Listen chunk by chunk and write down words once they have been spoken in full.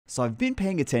So I've been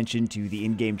paying attention to the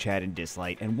in-game chat in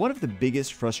DISLYTE, and one of the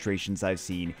biggest frustrations I've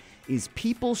seen is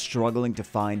people struggling to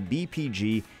find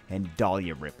BPG and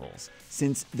Dhalia ripples.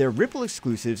 Since they're ripple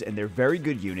exclusives and they're very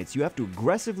good units, you have to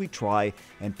aggressively try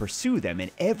and pursue them, and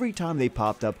every time they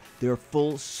popped up, they're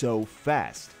full so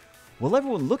fast. Well,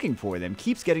 everyone looking for them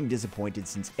keeps getting disappointed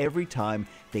since every time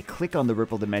they click on the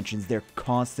ripple dimensions, they're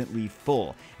constantly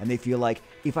full. And they feel like,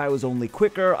 if I was only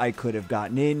quicker, I could have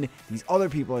gotten in. These other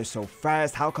people are so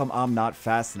fast, how come I'm not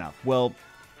fast enough? Well,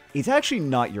 it's actually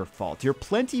not your fault. You're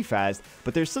plenty fast,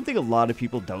 but there's something a lot of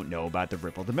people don't know about the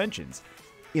ripple dimensions.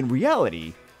 In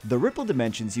reality, the ripple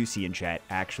dimensions you see in chat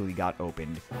actually got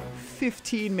opened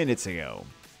 15 minutes ago.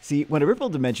 See, when a ripple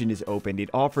dimension is opened, it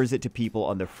offers it to people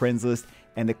on the friends list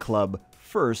and the club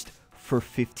first for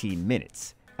 15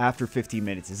 minutes. After 15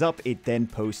 minutes is up, it then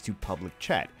posts to public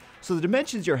chat. So the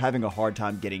dimensions you're having a hard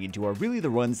time getting into are really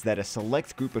the ones that a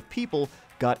select group of people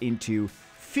got into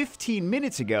 15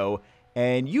 minutes ago,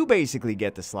 and you basically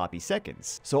get the sloppy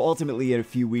seconds. So ultimately, in a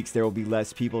few weeks, there will be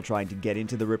less people trying to get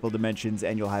into the ripple dimensions,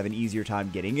 and you'll have an easier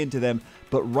time getting into them.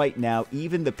 But right now,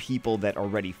 even the people that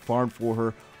already farmed for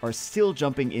her are still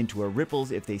jumping into her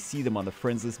ripples if they see them on the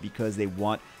friends list because they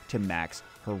want to max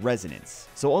her resonance.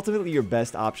 So ultimately, your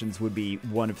best options would be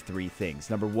one of three things.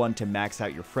 Number one, to max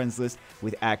out your friends list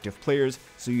with active players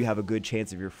so you have a good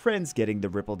chance of your friends getting the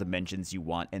ripple dimensions you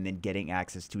want and then getting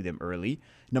access to them early.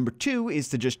 Number two is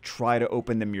to just try to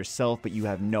open them yourself, but you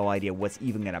have no idea what's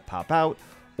even going to pop out.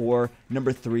 Or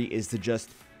number three is to just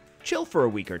chill for a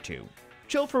week or two.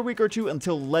 Chill for a week or two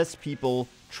until less people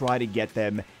try to get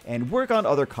them and work on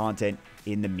other content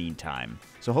in the meantime.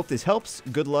 So hope this helps,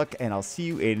 good luck, and I'll see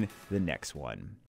you in the next one.